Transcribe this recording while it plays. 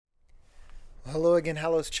Hello again,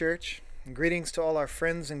 Hallows Church. And greetings to all our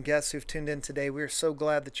friends and guests who've tuned in today. We are so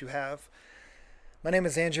glad that you have. My name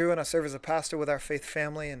is Andrew, and I serve as a pastor with our faith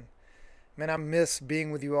family. And man, I miss being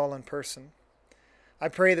with you all in person. I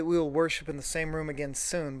pray that we will worship in the same room again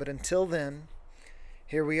soon. But until then,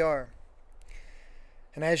 here we are.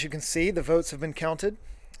 And as you can see, the votes have been counted,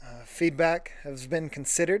 feedback has been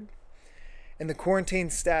considered, and the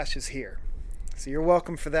quarantine stash is here. So you're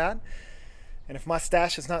welcome for that. And if my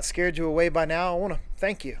stash has not scared you away by now, I want to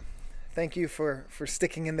thank you. Thank you for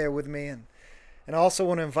sticking in there with me. And I also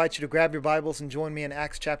want to invite you to grab your Bibles and join me in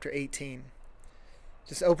Acts chapter 18.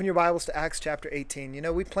 Just open your Bibles to Acts chapter 18. You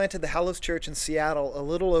know, we planted the Hallows Church in Seattle a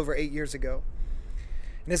little over 8 years ago.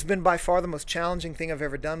 And it's been by far the most challenging thing I've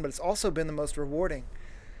ever done, but it's also been the most rewarding.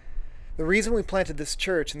 The reason we planted this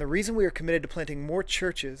church and the reason we are committed to planting more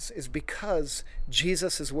churches is because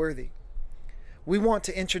Jesus is worthy. We want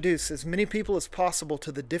to introduce as many people as possible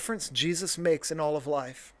to the difference Jesus makes in all of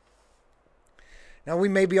life. Now, we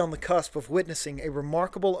may be on the cusp of witnessing a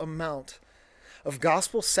remarkable amount of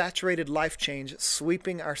gospel-saturated life change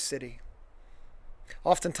sweeping our city.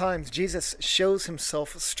 Oftentimes, Jesus shows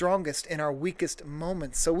himself strongest in our weakest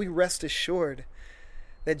moments, so we rest assured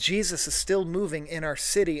that Jesus is still moving in our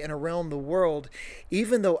city and around the world,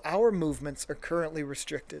 even though our movements are currently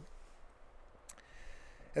restricted.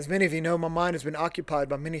 As many of you know, my mind has been occupied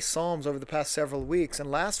by many Psalms over the past several weeks, and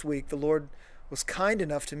last week the Lord was kind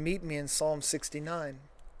enough to meet me in Psalm 69.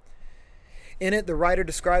 In it, the writer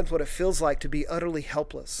describes what it feels like to be utterly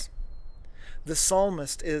helpless. The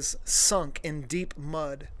psalmist is sunk in deep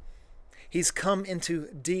mud. He's come into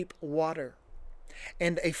deep water,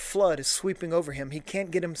 and a flood is sweeping over him. He can't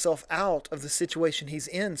get himself out of the situation he's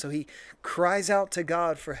in, so he cries out to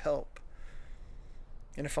God for help.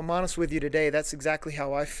 And if I'm honest with you today, that's exactly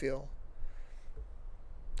how I feel.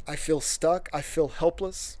 I feel stuck. I feel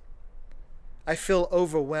helpless. I feel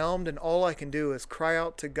overwhelmed, and all I can do is cry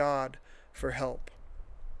out to God for help.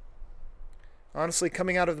 Honestly,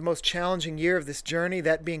 coming out of the most challenging year of this journey,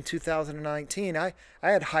 that being 2019, I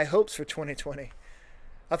had high hopes for 2020.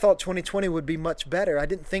 I thought 2020 would be much better. I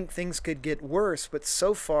didn't think things could get worse, but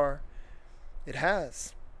so far, it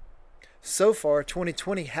has. So far,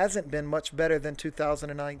 2020 hasn't been much better than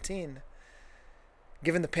 2019.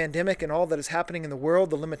 Given the pandemic and all that is happening in the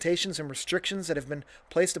world, the limitations and restrictions that have been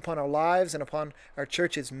placed upon our lives and upon our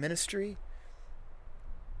church's ministry.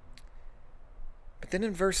 But then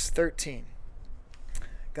in verse 13,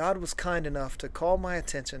 God was kind enough to call my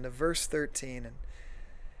attention to verse 13.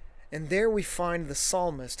 And there we find the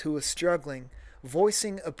psalmist who is struggling,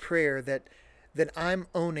 voicing a prayer that I'm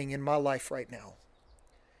owning in my life right now.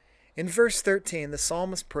 In verse 13, the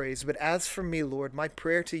psalmist prays, "But as for me, Lord, my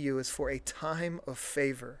prayer to you is for a time of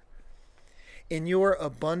favor. In your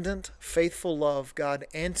abundant, faithful love, God,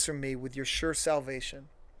 answer me with your sure salvation.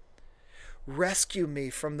 Rescue me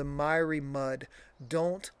from the miry mud.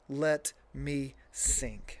 Don't let me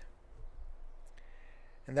sink."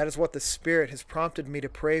 And that is what the Spirit has prompted me to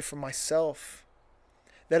pray for myself.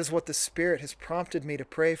 That is what the Spirit has prompted me to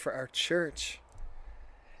pray for our church.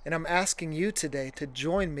 And I'm asking you today to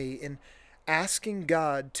join me in asking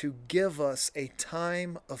God to give us a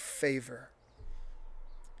time of favor.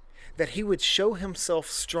 That He would show Himself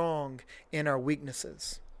strong in our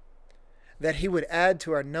weaknesses. That He would add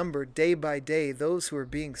to our number day by day those who are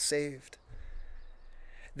being saved.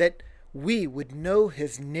 That we would know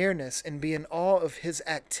His nearness and be in awe of His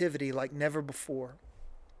activity like never before.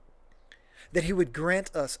 That He would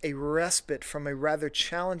grant us a respite from a rather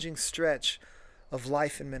challenging stretch of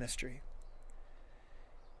life and ministry.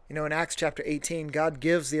 You know, in Acts chapter 18, God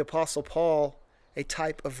gives the Apostle Paul a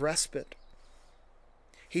type of respite.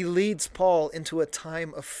 He leads Paul into a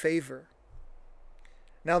time of favor.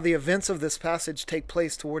 Now, the events of this passage take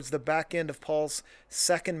place towards the back end of Paul's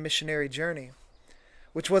second missionary journey,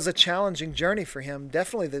 which was a challenging journey for him,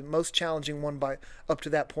 definitely the most challenging one up to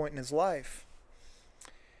that point in his life.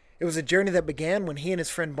 It was a journey that began when he and his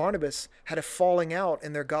friend Barnabas had a falling out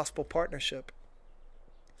in their gospel partnership.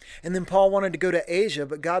 And then Paul wanted to go to Asia,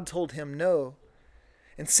 but God told him no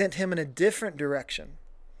and sent him in a different direction.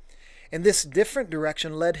 And this different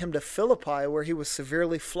direction led him to Philippi, where he was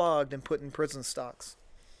severely flogged and put in prison stocks.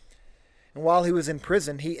 And while he was in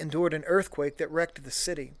prison, he endured an earthquake that wrecked the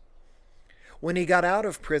city. When he got out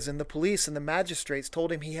of prison, the police and the magistrates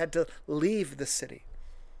told him he had to leave the city.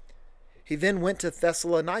 He then went to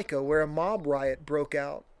Thessalonica, where a mob riot broke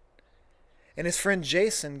out, and his friend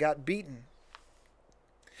Jason got beaten.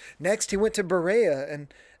 Next, he went to Berea,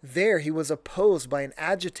 and there he was opposed by an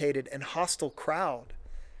agitated and hostile crowd.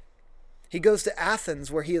 He goes to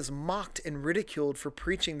Athens, where he is mocked and ridiculed for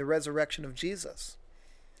preaching the resurrection of Jesus.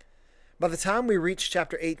 By the time we reach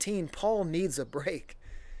chapter 18, Paul needs a break.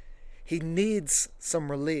 He needs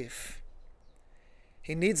some relief.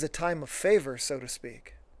 He needs a time of favor, so to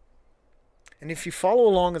speak. And if you follow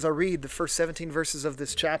along as I read the first 17 verses of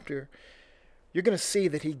this chapter, you're going to see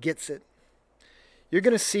that he gets it. You're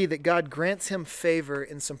going to see that God grants him favor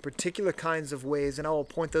in some particular kinds of ways, and I will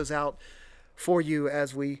point those out for you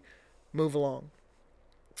as we move along.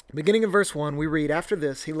 Beginning in verse 1, we read, "After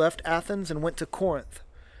this, he left Athens and went to Corinth,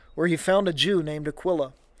 where he found a Jew named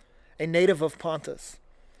Aquila, a native of Pontus,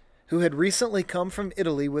 who had recently come from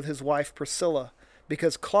Italy with his wife Priscilla,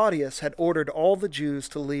 because Claudius had ordered all the Jews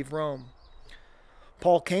to leave Rome.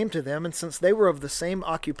 Paul came to them, and since they were of the same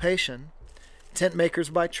occupation, tent makers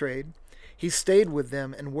by trade, he stayed with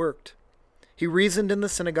them and worked. He reasoned in the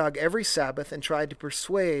synagogue every Sabbath and tried to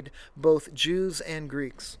persuade both Jews and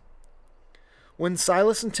Greeks. When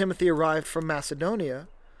Silas and Timothy arrived from Macedonia,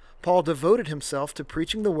 Paul devoted himself to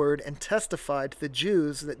preaching the word and testified to the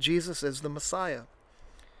Jews that Jesus is the Messiah.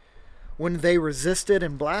 When they resisted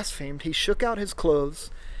and blasphemed, he shook out his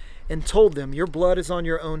clothes and told them, 'Your blood is on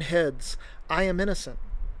your own heads. I am innocent.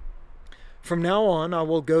 From now on I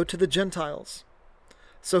will go to the Gentiles.'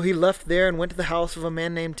 So he left there and went to the house of a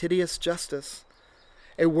man named Titius Justus,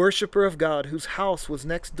 a worshiper of God, whose house was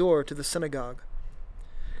next door to the synagogue.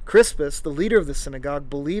 Crispus, the leader of the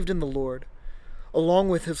synagogue, believed in the Lord, along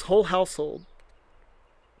with his whole household.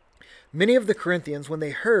 Many of the Corinthians, when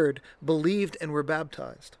they heard, believed and were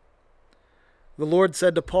baptized. The Lord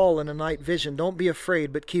said to Paul in a night vision, 'Don't be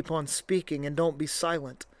afraid, but keep on speaking, and don't be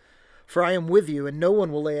silent. For I am with you, and no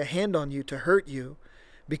one will lay a hand on you to hurt you,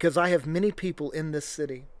 because I have many people in this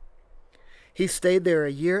city.' He stayed there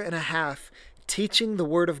 1.5 years, teaching the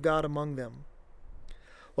word of God among them.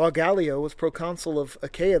 While Gallio was proconsul of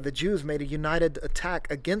Achaia, the Jews made a united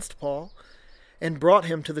attack against Paul and brought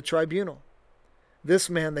him to the tribunal. 'This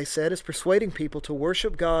man,' they said, 'is persuading people to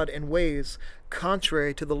worship God in ways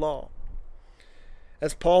contrary to the law.'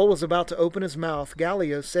 As Paul was about to open his mouth,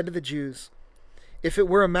 Gallio said to the Jews, 'If it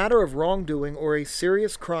were a matter of wrongdoing or a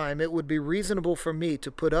serious crime, it would be reasonable for me to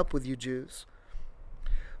put up with you Jews.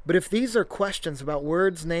 But if these are questions about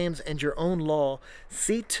words, names, and your own law,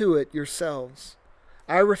 see to it yourselves.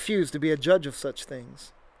 I refuse to be a judge of such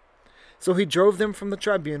things.' So he drove them from the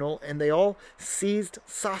tribunal, and they all seized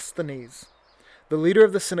Sosthenes, the leader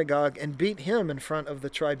of the synagogue, and beat him in front of the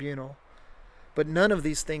tribunal. But none of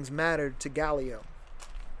these things mattered to Gallio."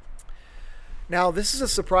 Now, this is a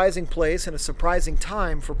surprising place and a surprising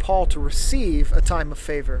time for Paul to receive a time of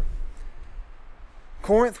favor.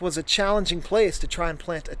 Corinth was a challenging place to try and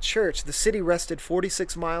plant a church. The city rested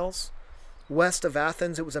 46 miles west of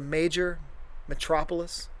Athens. It was a major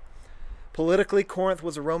metropolis. Politically, Corinth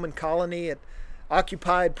was a Roman colony. It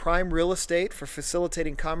occupied prime real estate for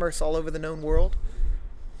facilitating commerce all over the known world.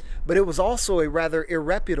 But it was also a rather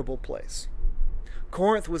irreputable place.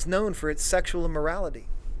 Corinth was known for its sexual immorality.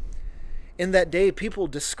 In that day, people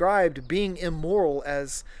described being immoral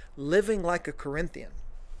as living like a Corinthian.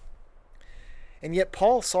 And yet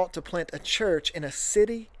Paul sought to plant a church in a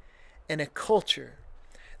city and a culture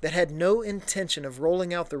that had no intention of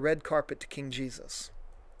rolling out the red carpet to King Jesus.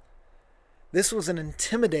 This was an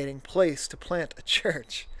intimidating place to plant a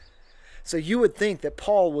church. So you would think that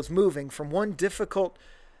Paul was moving from one difficult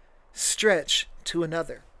stretch to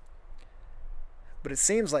another. But it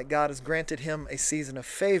seems like God has granted him a season of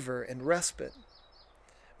favor and respite.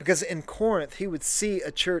 Because in Corinth, he would see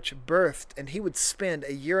a church birthed, and he would spend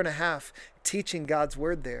 1.5 years teaching God's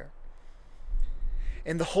word there.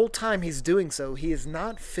 And the whole time he's doing so, he is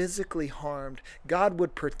not physically harmed. God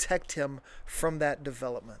would protect him from that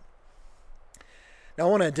development. Now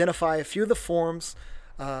I want to identify a few of the forms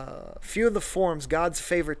God's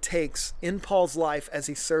favor takes in Paul's life as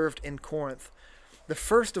he served in Corinth. The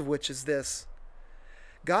first of which is this: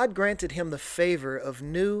 God granted him the favor of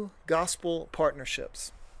new gospel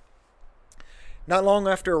partnerships. Not long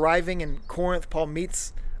after arriving in Corinth, Paul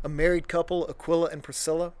meets a married couple, Aquila and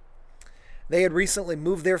Priscilla. They had recently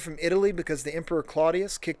moved there from Italy because the Emperor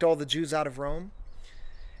Claudius kicked all the Jews out of Rome.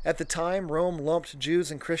 At the time, Rome lumped Jews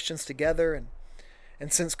and Christians together,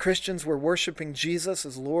 and since Christians were worshiping Jesus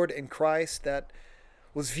as Lord and Christ, that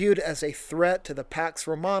was viewed as a threat to the Pax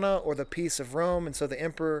Romana, or the peace of Rome, and so the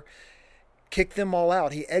emperor kicked them all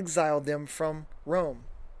out. He exiled them from Rome.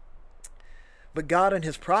 But God in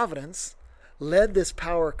his providence led this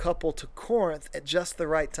power couple to Corinth at just the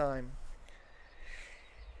right time.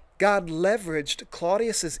 God leveraged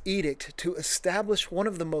Claudius's edict to establish one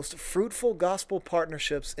of the most fruitful gospel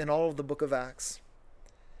partnerships in all of the book of Acts.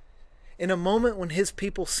 In a moment when his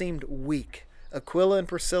people seemed weak, Aquila and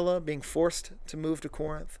Priscilla being forced to move to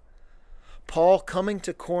Corinth, Paul coming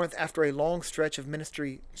to Corinth after a long stretch of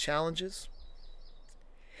ministry challenges.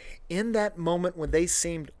 In that moment when they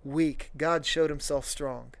seemed weak, God showed himself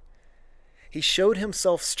strong. He showed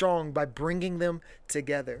himself strong by bringing them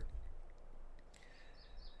together.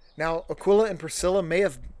 Now, Aquila and Priscilla may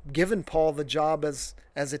have given Paul the job as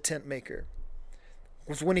a tent maker. It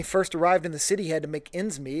was when he first arrived in the city, he had to make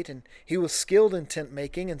ends meet, and he was skilled in tent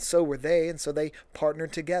making, and so were they, and so they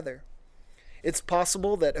partnered together. It's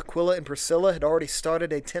possible that Aquila and Priscilla had already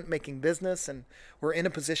started a tent making business and were in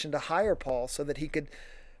a position to hire Paul so that he could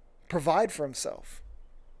provide for himself.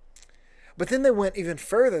 But then they went even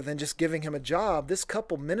further than just giving him a job. This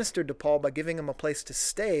couple ministered to Paul by giving him a place to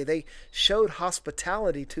stay. They showed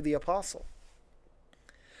hospitality to the apostle.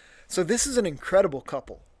 So this is an incredible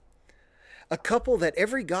couple. A couple that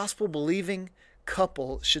every gospel-believing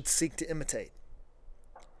couple should seek to imitate.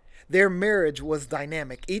 Their marriage was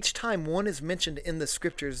dynamic. Each time one is mentioned in the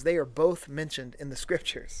scriptures, they are both mentioned in the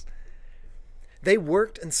scriptures. They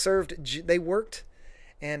worked and served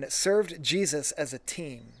Jesus as a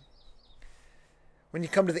team. When you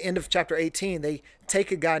come to the end of chapter 18, they take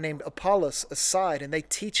a guy named Apollos aside and they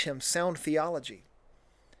teach him sound theology.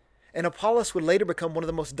 And Apollos would later become one of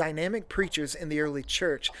the most dynamic preachers in the early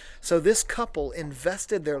church. So this couple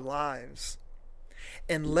invested their lives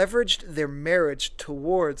and leveraged their marriage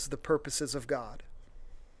towards the purposes of God.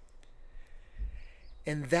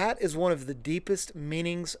 And that is one of the deepest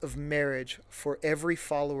meanings of marriage for every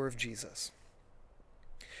follower of Jesus.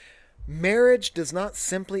 Marriage does not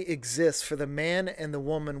simply exist for the man and the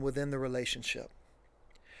woman within the relationship.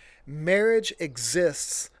 Marriage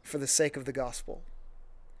exists for the sake of the gospel.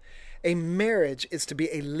 A marriage is to be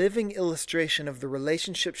a living illustration of the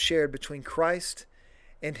relationship shared between Christ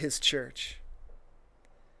and his church.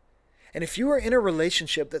 And if you are in a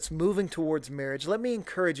relationship that's moving towards marriage, let me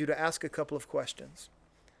encourage you to ask a couple of questions.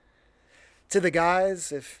 To the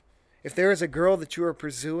guys, if there is a girl that you are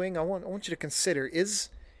pursuing, I want you to consider, is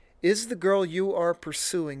the girl you are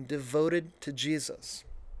pursuing devoted to Jesus?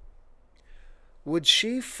 Would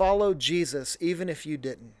she follow Jesus even if you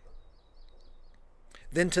didn't?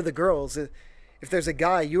 Then to the girls, if there's a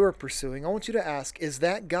guy you are pursuing, I want you to ask, is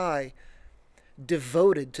that guy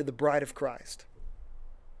devoted to the bride of Christ?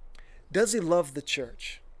 Does he love the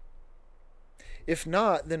church? If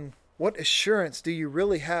not, then what assurance do you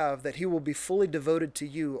really have that he will be fully devoted to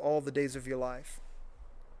you all the days of your life?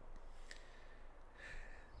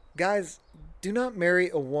 Guys, do not marry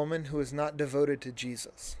a woman who is not devoted to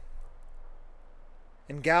Jesus.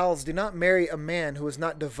 And gals, do not marry a man who is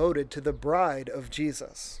not devoted to the bride of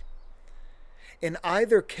Jesus. In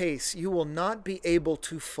either case, you will not be able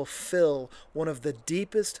to fulfill one of the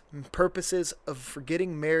deepest purposes of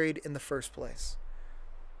getting married in the first place.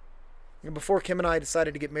 And before Kim and I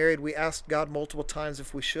decided to get married, we asked God multiple times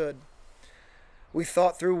if we should. We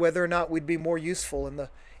thought through whether or not we'd be more useful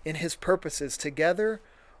in his purposes together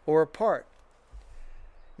or apart.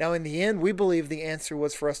 Now, in the end, we believe the answer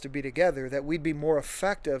was for us to be together, that we'd be more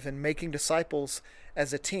effective in making disciples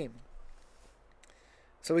as a team.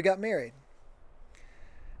 So we got married.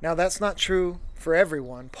 Now, that's not true for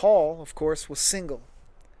everyone. Paul, of course, was single.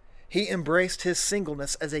 He embraced his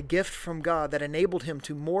singleness as a gift from God that enabled him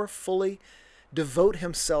to more fully devote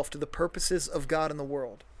himself to the purposes of God in the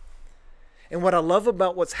world. And what I love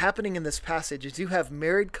about what's happening in this passage is you have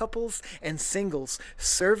married couples and singles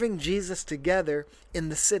serving Jesus together in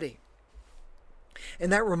the city.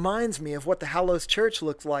 And that reminds me of what the Hallows Church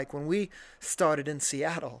looked like when we started in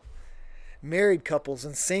Seattle. Married couples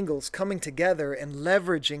and singles coming together and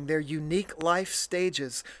leveraging their unique life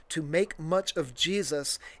stages to make much of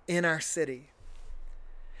Jesus in our city.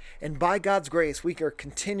 And by God's grace, we are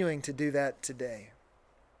continuing to do that today.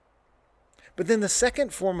 But then the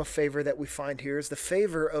second form of favor that we find here is the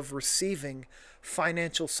favor of receiving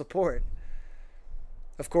financial support.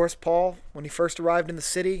 Of course, Paul, when he first arrived in the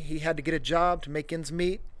city, he had to get a job to make ends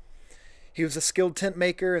meet. He was a skilled tent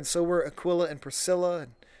maker, and so were Aquila and Priscilla,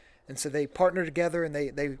 and so they partner together and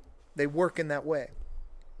they work in that way.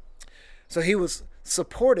 So he was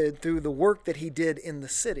supported through the work that he did in the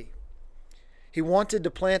city. He wanted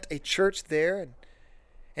to plant a church there,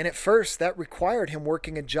 and at first that required him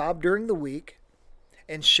working a job during the week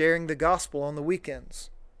and sharing the gospel on the weekends.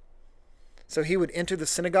 So he would enter the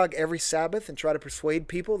synagogue every Sabbath and try to persuade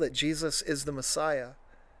people that Jesus is the Messiah.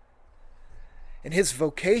 And his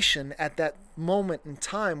vocation at that moment in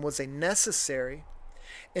time was a necessary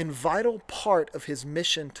and vital part of his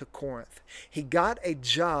mission to Corinth. He got a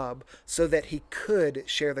job so that he could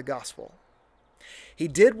share the gospel. He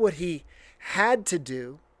did what he had to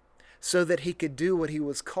do so that he could do what he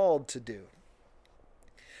was called to do.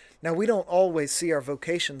 Now, we don't always see our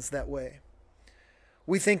vocations that way.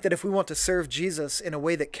 We think that if we want to serve Jesus in a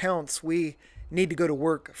way that counts, we need to go to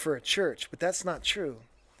work for a church, but that's not true.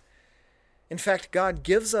 In fact, God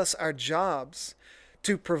gives us our jobs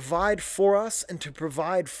to provide for us and to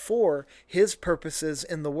provide for His purposes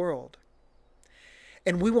in the world.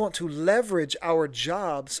 And we want to leverage our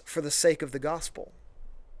jobs for the sake of the gospel.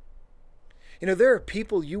 You know, there are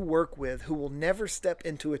people you work with who will never step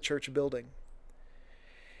into a church building.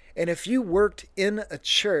 And if you worked in a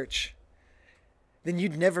church, then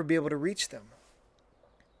you'd never be able to reach them.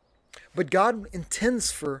 But God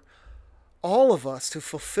intends for all of us to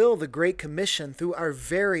fulfill the Great Commission through our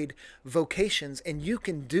varied vocations, and you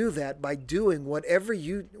can do that by doing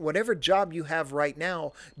whatever job you have right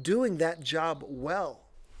now, doing that job well.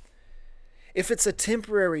 If it's a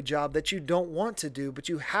temporary job that you don't want to do, but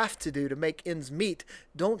you have to do to make ends meet,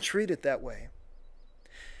 don't treat it that way.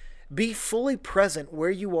 Be fully present where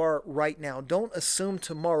you are right now. Don't assume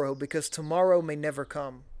tomorrow, because tomorrow may never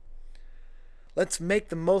come. Let's make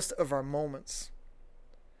the most of our moments.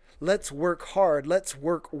 Let's work hard. Let's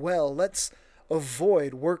work well. Let's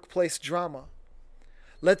avoid workplace drama.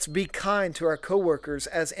 Let's be kind to our coworkers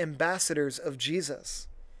as ambassadors of Jesus.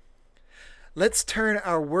 Let's turn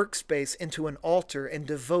our workspace into an altar and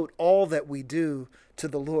devote all that we do to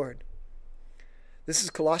the Lord. This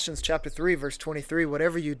is Colossians chapter 3, verse 23.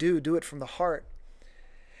 Whatever you do, do it from the heart,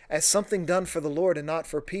 as something done for the Lord and not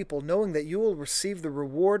for people, knowing that you will receive the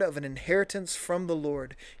reward of an inheritance from the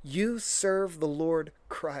Lord. You serve the Lord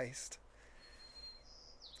Christ.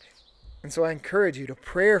 And so I encourage you to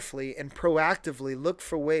prayerfully and proactively look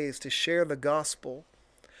for ways to share the gospel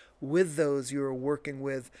with those you are working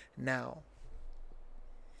with now.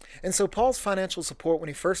 And so Paul's financial support when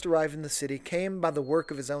he first arrived in the city came by the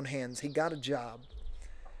work of his own hands. He got a job.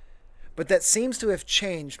 But that seems to have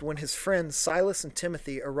changed when his friends Silas and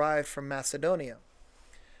Timothy arrived from Macedonia.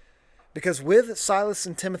 Because with Silas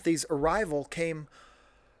and Timothy's arrival came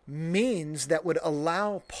means that would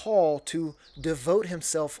allow Paul to devote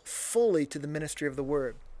himself fully to the ministry of the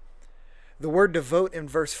word. The word devote in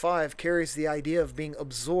verse 5 carries the idea of being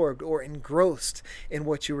absorbed or engrossed in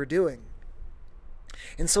what you were doing.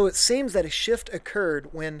 And so it seems that a shift occurred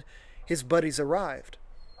when his buddies arrived.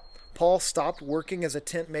 Paul stopped working as a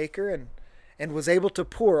tent maker and was able to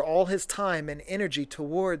pour all his time and energy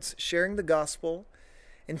towards sharing the gospel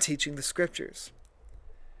and teaching the scriptures.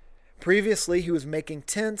 Previously, he was making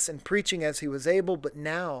tents and preaching as he was able, but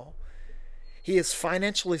now he is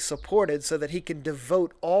financially supported so that he can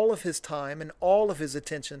devote all of his time and all of his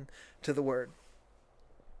attention to the word.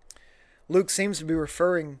 Luke seems to be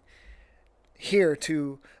referring here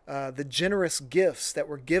to the generous gifts that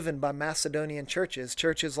were given by Macedonian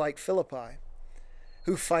churches like Philippi,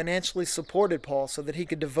 who financially supported Paul so that he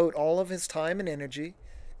could devote all of his time and energy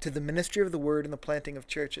to the ministry of the word and the planting of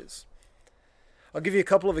churches. I'll give you a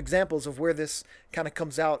couple of examples of where this kind of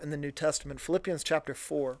comes out in the New Testament. Philippians chapter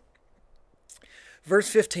 4. Verse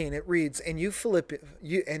 15, it reads, And you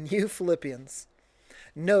Philippians,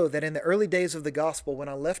 know that in the early days of the gospel, when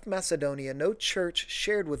I left Macedonia, no church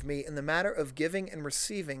shared with me in the matter of giving and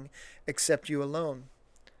receiving except you alone.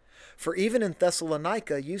 For even in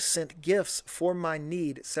Thessalonica, you sent gifts for my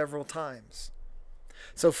need several times.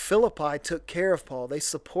 So Philippi took care of Paul. They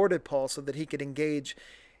supported Paul so that he could engage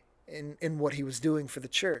in what he was doing for the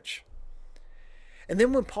church. And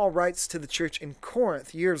then when Paul writes to the church in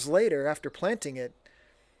Corinth years later after planting it,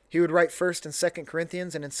 he would write 1st and 2nd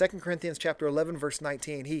Corinthians, and in 2 Corinthians chapter 11, verse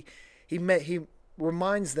 19, he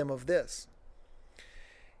reminds them of this.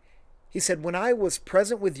 He said, When I was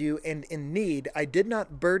present with you and in need, I did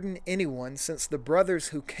not burden anyone, since the brothers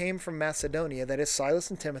who came from Macedonia, that is Silas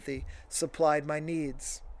and Timothy, supplied my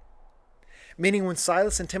needs. Meaning when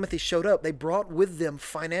Silas and Timothy showed up, they brought with them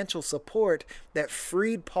financial support that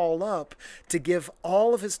freed Paul up to give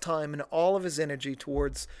all of his time and all of his energy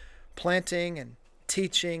towards planting and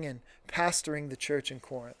teaching and pastoring the church in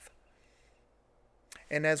Corinth.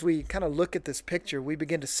 And as we kind of look at this picture, we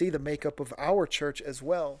begin to see the makeup of our church as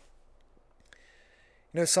well.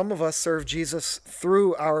 You know, some of us serve Jesus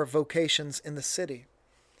through our vocations in the city.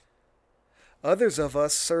 Others of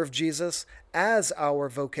us serve Jesus as our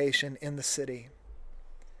vocation in the city.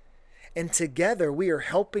 And together we are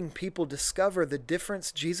helping people discover the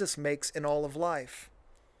difference Jesus makes in all of life.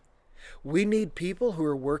 We need people who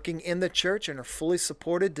are working in the church and are fully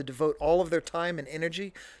supported to devote all of their time and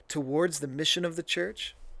energy towards the mission of the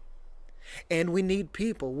church. And we need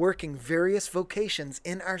people working various vocations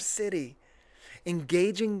in our city,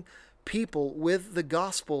 engaging people with the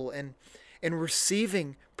gospel and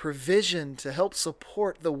receiving provision to help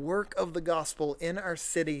support the work of the gospel in our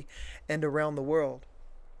city and around the world.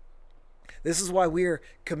 This is why we are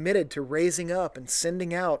committed to raising up and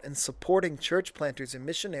sending out and supporting church planters and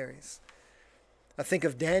missionaries. I think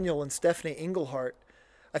of Daniel and Stephanie Englehart.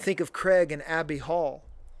 I think of Craig and Abby Hall.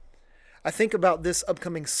 I think about this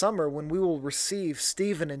upcoming summer when we will receive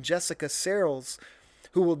Stephen and Jessica Searles,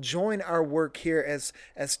 who will join our work here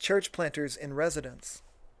as church planters in residence.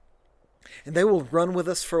 And they will run with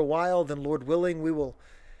us for a while, then Lord willing, we will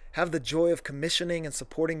have the joy of commissioning and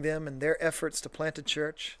supporting them in their efforts to plant a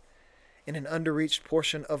church in an underreached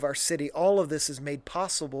portion of our city. All of this is made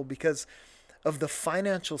possible because of the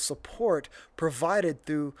financial support provided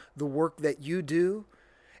through the work that you do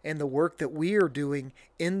and the work that we are doing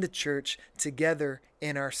in the church together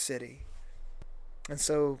in our city. And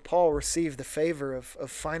so Paul received the favor of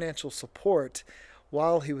financial support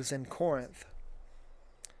while he was in Corinth.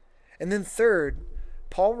 And then third,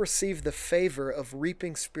 Paul received the favor of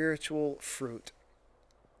reaping spiritual fruit.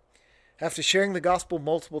 After sharing the gospel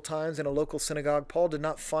multiple times in a local synagogue, Paul did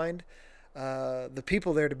not find the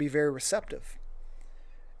people there to be very receptive.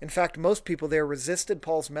 In fact, most people there resisted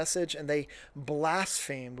Paul's message and they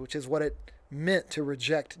blasphemed, which is what it meant to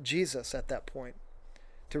reject Jesus at that point.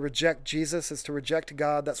 To reject Jesus is to reject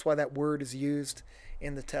God. That's why that word is used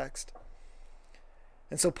in the text.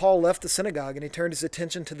 And so Paul left the synagogue and he turned his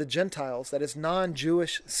attention to the Gentiles, that is,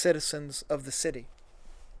 non-Jewish citizens of the city.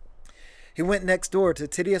 He went next door to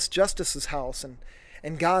Titius Justus's house,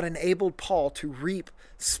 and God enabled Paul to reap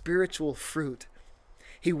spiritual fruit.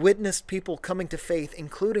 He witnessed people coming to faith,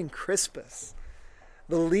 including Crispus,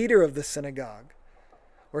 the leader of the synagogue,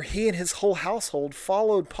 where he and his whole household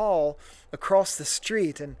followed Paul across the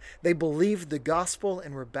street, and they believed the gospel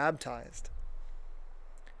and were baptized.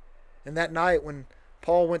 And that night when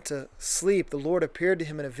Paul went to sleep, the Lord appeared to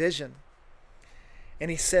him in a vision. And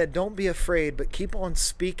he said, "Don't be afraid, but keep on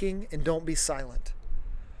speaking and don't be silent.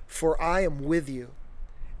 For I am with you,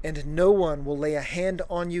 and no one will lay a hand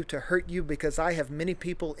on you to hurt you because I have many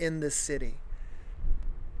people in this city."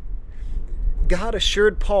 God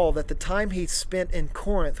assured Paul that the time he spent in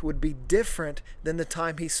Corinth would be different than the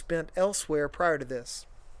time he spent elsewhere prior to this.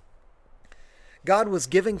 God was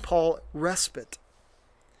giving Paul respite.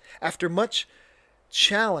 After much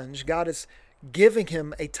challenge, God is giving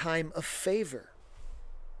him a time of favor.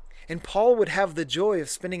 And Paul would have the joy of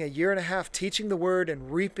spending a year and a half teaching the word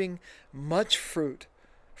and reaping much fruit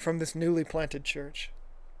from this newly planted church.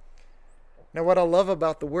 Now, what I love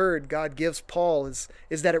about the word God gives Paul is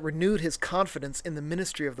that it renewed his confidence in the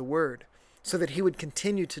ministry of the word, so that he would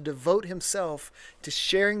continue to devote himself to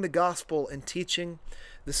sharing the gospel and teaching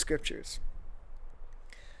the scriptures.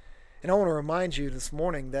 And I want to remind you this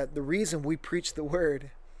morning that the reason we preach the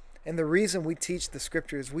word and the reason we teach the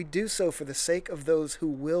scriptures, we do so for the sake of those who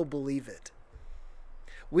will believe it.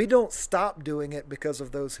 We don't stop doing it because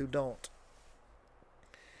of those who don't.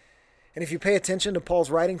 And if you pay attention to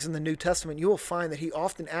Paul's writings in the New Testament, you will find that he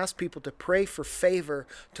often asked people to pray for favor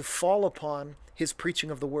to fall upon his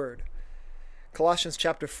preaching of the word. Colossians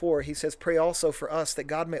chapter 4, he says, "Pray also for us that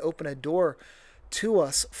God may open a door to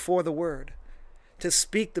us for the word, to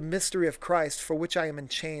speak the mystery of Christ, for which I am in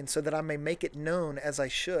chains, so that I may make it known as I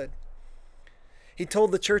should." He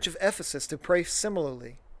told the church of Ephesus to pray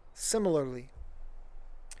similarly.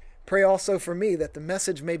 "Pray also for me that the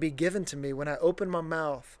message may be given to me when I open my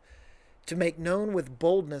mouth to make known with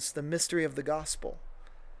boldness the mystery of the gospel.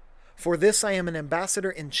 For this I am an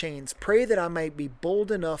ambassador in chains. Pray that I may be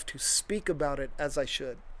bold enough to speak about it as I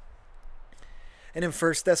should." And in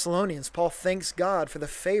 1 Thessalonians, Paul thanks God for the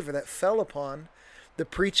favor that fell upon the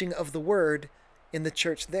preaching of the word in the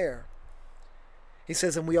church there. He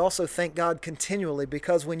says, "And we also thank God continually,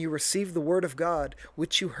 because when you received the word of God,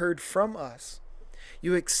 which you heard from us,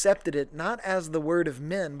 you accepted it not as the word of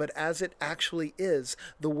men, but as it actually is,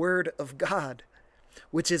 the word of God,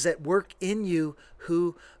 which is at work in you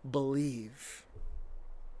who believe."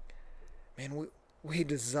 Man, we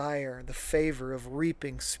desire the favor of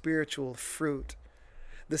reaping spiritual fruit,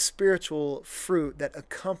 the spiritual fruit that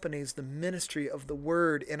accompanies the ministry of the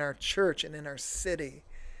word in our church and in our city.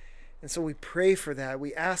 And so we pray for that.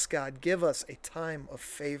 We ask God, give us a time of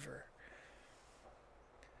favor.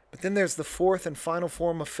 But then there's the fourth and final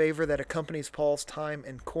form of favor that accompanies Paul's time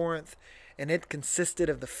in Corinth, and it consisted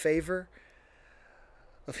of the favor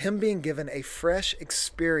of him being given a fresh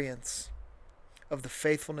experience of the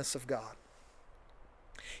faithfulness of God.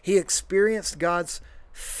 He experienced God's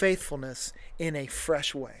faithfulness in a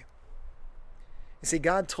fresh way. You see,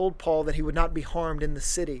 God told Paul that he would not be harmed in the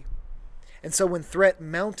city. And so when threat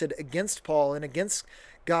mounted against Paul and against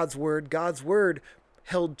God's word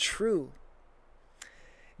held true.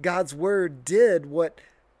 God's word did what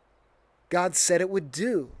God said it would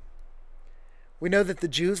do. We know that the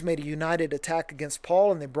Jews made a united attack against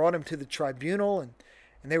Paul, and they brought him to the tribunal, and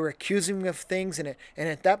they were accusing him of things. And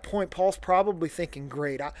at that point, Paul's probably thinking,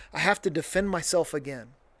 great, I have to defend myself again.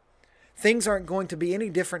 Things aren't going to be any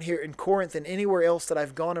different here in Corinth than anywhere else that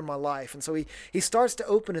I've gone in my life. And so he starts to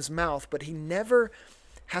open his mouth, but he never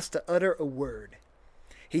has to utter a word.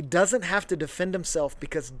 He doesn't have to defend himself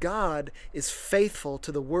because God is faithful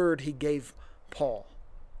to the word he gave Paul.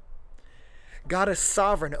 God is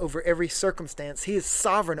sovereign over every circumstance. He is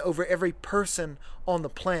sovereign over every person on the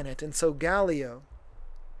planet. And so Gallio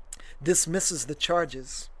dismisses the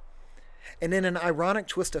charges. And in an ironic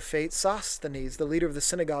twist of fate, Sosthenes, the leader of the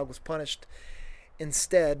synagogue, was punished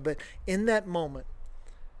instead. But in that moment,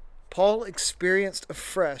 Paul experienced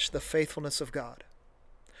afresh the faithfulness of God.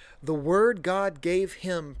 The word God gave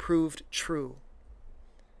him proved true.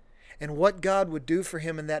 And what God would do for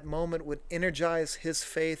him in that moment would energize his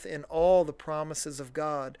faith in all the promises of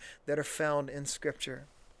God that are found in Scripture.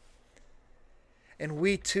 And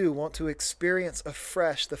we too want to experience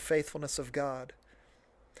afresh the faithfulness of God.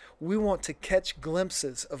 We want to catch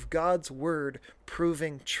glimpses of God's word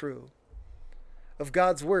proving true, of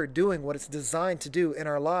God's word doing what it's designed to do in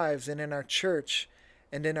our lives and in our church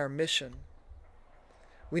and in our mission.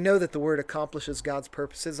 We know that the word accomplishes God's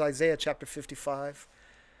purposes. Isaiah chapter 55.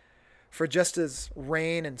 For just as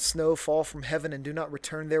rain and snow fall from heaven and do not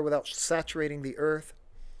return there without saturating the earth,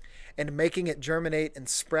 and making it germinate and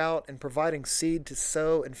sprout and providing seed to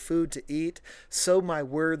sow and food to eat, so my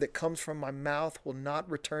word that comes from my mouth will not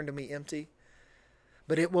return to me empty,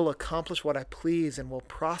 but it will accomplish what I please and will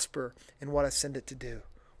prosper in what I send it to do.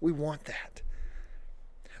 We want that.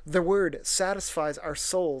 The word satisfies our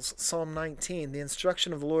souls. Psalm 19, the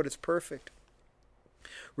instruction of the Lord is perfect,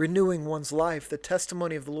 renewing one's life. The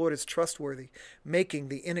testimony of the Lord is trustworthy, making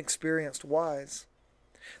the inexperienced wise.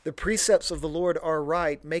 The precepts of the Lord are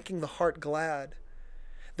right, making the heart glad.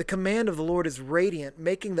 The command of the Lord is radiant,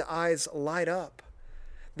 making the eyes light up.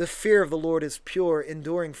 The fear of the Lord is pure,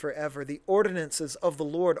 enduring forever. The ordinances of the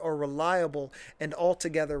Lord are reliable and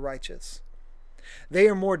altogether righteous. They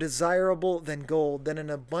are more desirable than gold, than an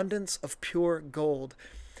abundance of pure gold,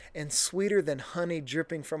 and sweeter than honey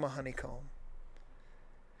dripping from a honeycomb.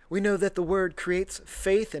 We know that the word creates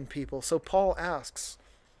faith in people, so Paul asks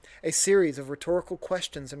a series of rhetorical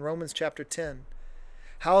questions in Romans chapter 10.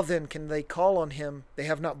 How then can they call on him they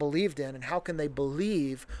have not believed in? And how can they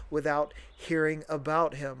believe without hearing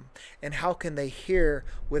about him? And how can they hear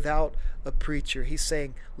without a preacher? He's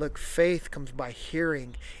saying, look, faith comes by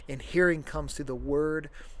hearing, and hearing comes through the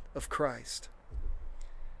word of Christ.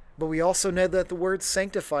 But we also know that the word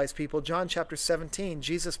sanctifies people. John chapter 17,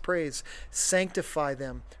 Jesus prays, sanctify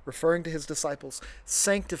them, referring to his disciples,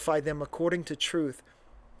 sanctify them according to truth.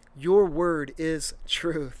 Your word is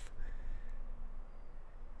truth.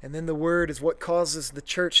 And then the word is what causes the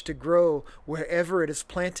church to grow wherever it is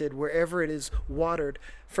planted, wherever it is watered.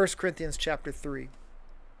 1 Corinthians chapter 3.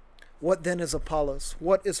 What then is Apollos?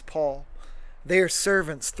 What is Paul? They are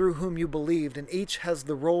servants through whom you believed, and each has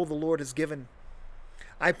the role the Lord has given.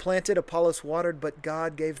 I planted, Apollos watered, but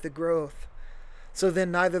God gave the growth. So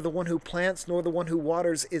then neither the one who plants nor the one who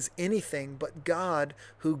waters is anything, but God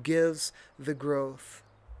who gives the growth.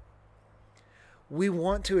 We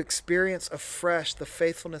want to experience afresh the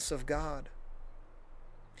faithfulness of God.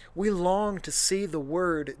 We long to see the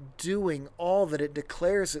word doing all that it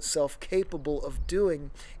declares itself capable of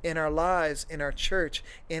doing in our lives, in our church,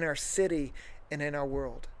 in our city, and in our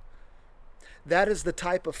world. That is the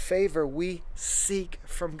type of favor we seek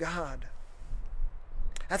from God.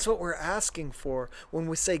 That's what we're asking for when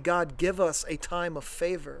we say, God, give us a time of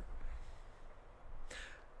favor.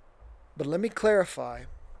 But let me clarify.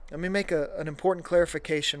 Let me make an important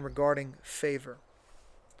clarification regarding favor.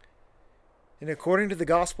 And according to the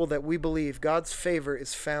gospel that we believe, God's favor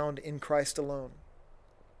is found in Christ alone.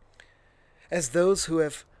 As those who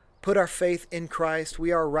have put our faith in Christ,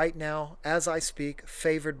 we are right now, as I speak,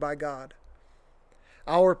 favored by God.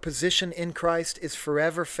 Our position in Christ is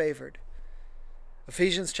forever favored.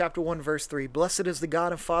 Ephesians chapter 1, verse 3, Blessed is the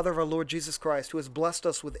God and Father of our Lord Jesus Christ, who has blessed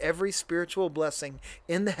us with every spiritual blessing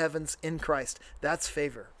in the heavens in Christ. That's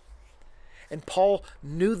favor. And Paul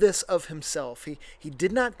knew this of himself. He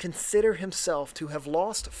did not consider himself to have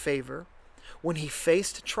lost favor when he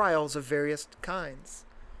faced trials of various kinds.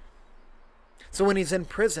 So when he's in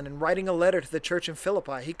prison and writing a letter to the church in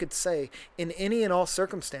Philippi, he could say, in any and all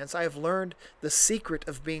circumstance, I have learned the secret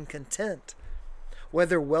of being content.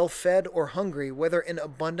 Whether well-fed or hungry, whether in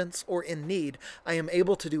abundance or in need, I am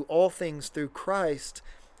able to do all things through Christ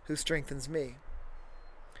who strengthens me.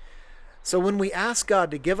 So when we ask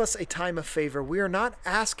God to give us a time of favor, we are not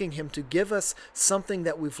asking him to give us something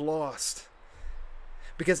that we've lost.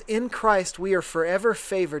 Because in Christ we are forever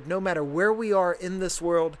favored no matter where we are in this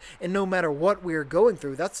world and no matter what we are going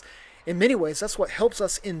through. In many ways, that's what helps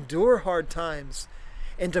us endure hard times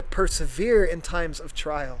and to persevere in times of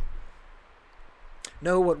trial.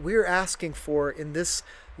 No, what we're asking for in this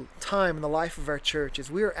time in the life of our church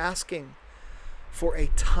is we are asking for a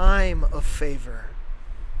time of favor.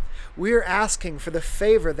 We are asking for the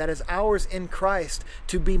favor that is ours in Christ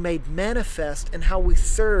to be made manifest in how we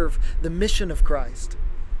serve the mission of Christ.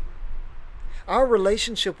 Our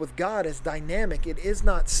relationship with God is dynamic. It is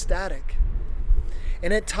not static.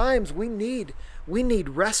 And at times we need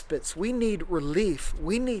respites. We need relief.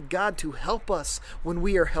 We need God to help us when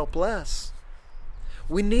we are helpless.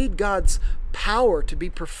 We need God's power to be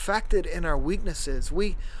perfected in our weaknesses.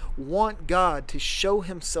 We want God to show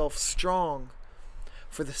himself strong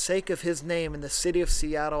for the sake of his name in the city of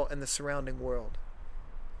Seattle and the surrounding world.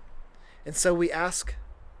 And so we ask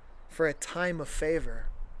for a time of favor.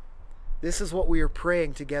 This is what we are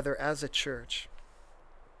praying together as a church.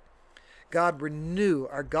 God, renew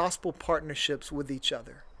our gospel partnerships with each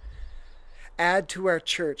other. Add to our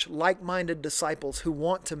church like-minded disciples who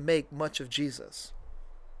want to make much of Jesus.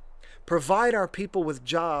 Provide our people with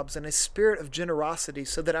jobs and a spirit of generosity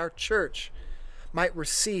so that our church might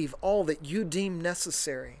receive all that you deem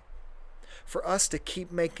necessary for us to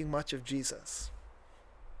keep making much of Jesus.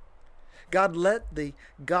 God, let the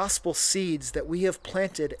gospel seeds that we have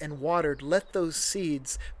planted and watered, let those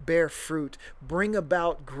seeds bear fruit, bring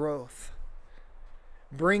about growth.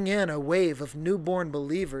 Bring in a wave of newborn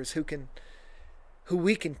believers who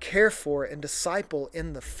we can care for and disciple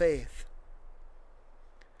in the faith.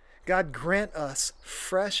 God, grant us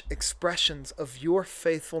fresh expressions of your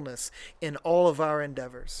faithfulness in all of our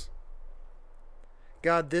endeavors.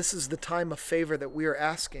 God, this is the time of favor that we are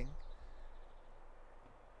asking.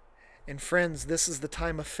 And friends, this is the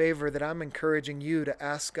time of favor that I'm encouraging you to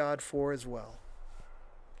ask God for as well.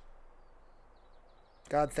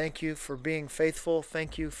 God, thank you for being faithful.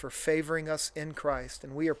 Thank you for favoring us in Christ.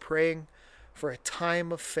 And we are praying for a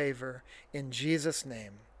time of favor in Jesus'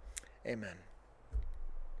 name. Amen.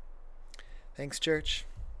 Thanks, church.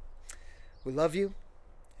 We love you,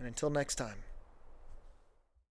 and until next time.